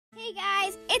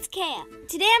guys, it's Kaya.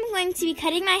 Today I'm going to be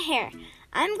cutting my hair.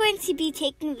 I'm going to be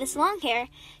taking this long hair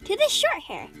to this short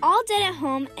hair, all done at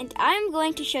home, and I'm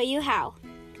going to show you how.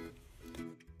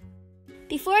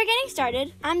 Before getting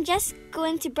started, I'm just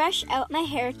going to brush out my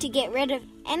hair to get rid of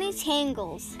any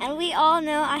tangles, and we all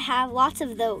know I have lots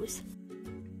of those.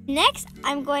 Next,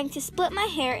 I'm going to split my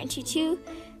hair into two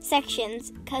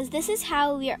sections because this is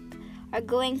how we are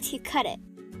going to cut it.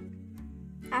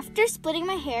 After splitting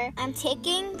my hair, I'm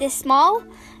taking this small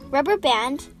rubber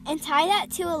band and tie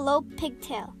that to a low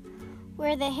pigtail.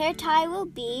 Where the hair tie will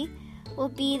be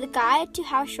the guide to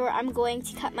how short I'm going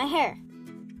to cut my hair.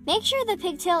 Make sure the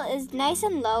pigtail is nice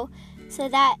and low so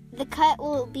that the cut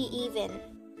will be even.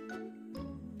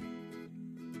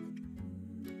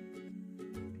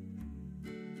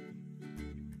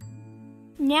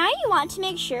 Now you want to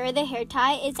make sure the hair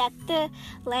tie is at the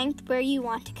length where you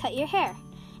want to cut your hair.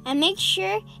 And make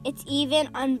sure it's even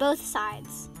on both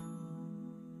sides.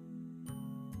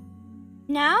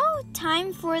 Now,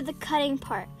 time for the cutting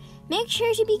part. Make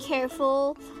sure to be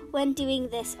careful when doing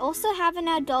this. Also have an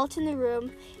adult in the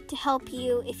room to help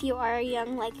you if you are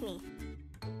young like me.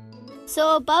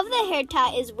 So above the hair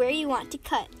tie is where you want to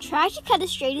cut. Try to cut as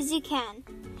straight as you can.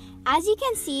 As you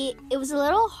can see, it was a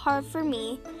little hard for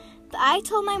me, but I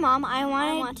told my mom I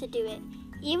wanted to do it,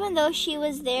 even though she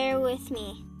was there with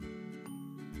me.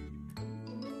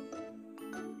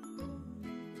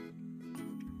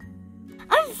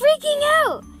 I'm freaking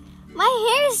out! My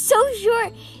hair is so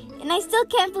short, and I still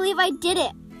can't believe I did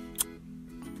it.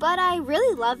 But I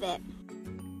really love it.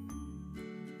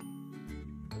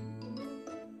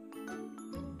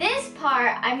 This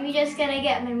part, I'm just gonna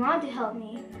get my mom to help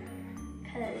me,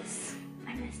 because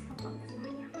I messed up on this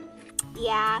one.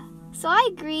 Yeah, so I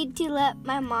agreed to let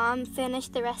my mom finish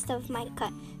the rest of my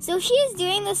cut. So she is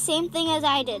doing the same thing as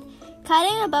I did,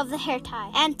 cutting above the hair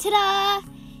tie. And ta-da!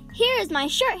 Here is my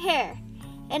short hair.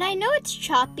 And I know it's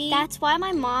choppy, that's why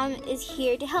my mom is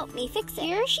here to help me fix it.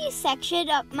 Here she sectioned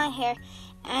up my hair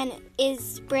and is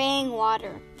spraying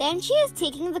water. Then she is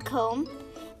taking the comb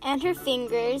and her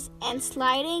fingers and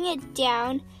sliding it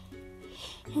down,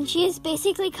 and she is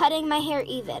basically cutting my hair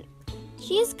even.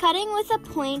 She is cutting with a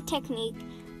point technique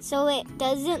so it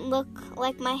doesn't look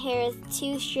like my hair is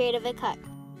too straight of a cut.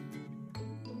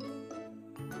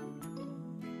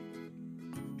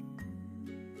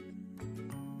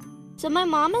 So my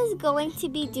mom is going to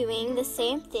be doing the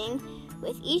same thing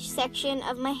with each section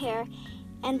of my hair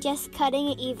and just cutting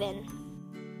it even.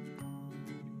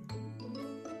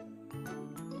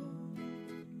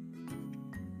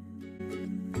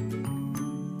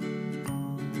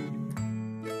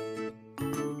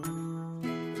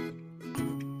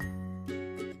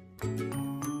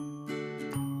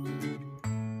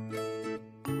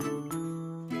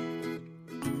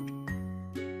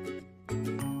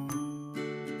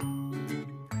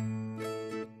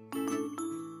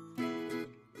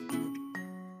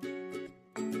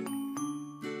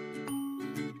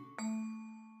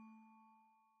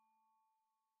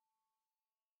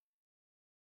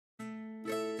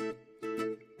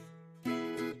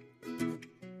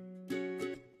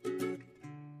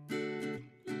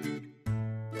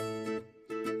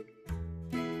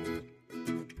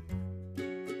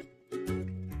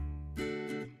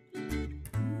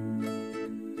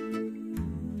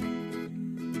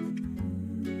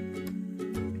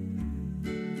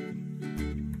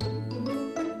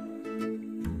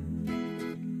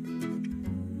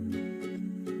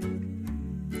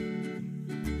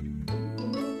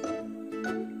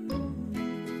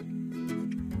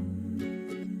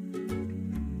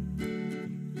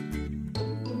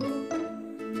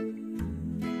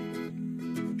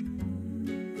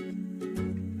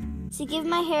 To give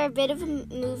my hair a bit of a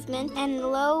movement and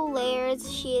low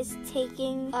layers, she is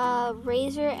taking a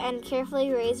razor and carefully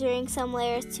razoring some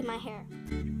layers to my hair.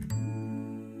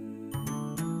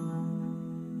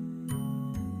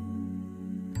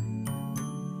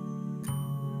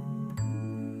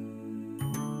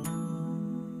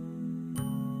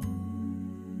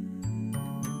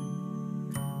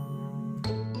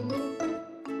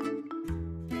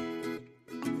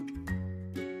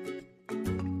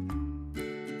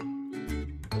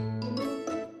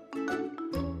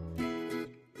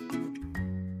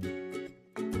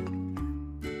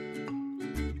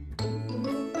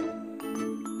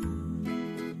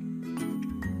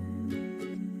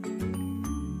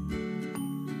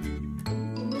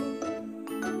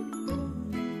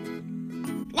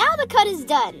 Now the cut is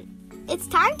done. It's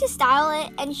time to style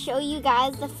it and show you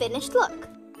guys the finished look.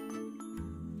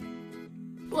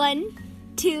 1,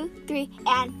 2, 3,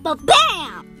 and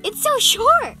ba-bam! It's so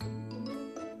short!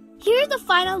 Here's the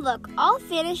final look, all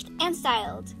finished and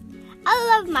styled.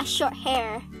 I love my short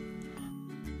hair.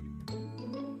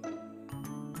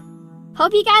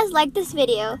 Hope you guys liked this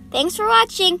video. Thanks for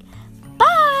watching.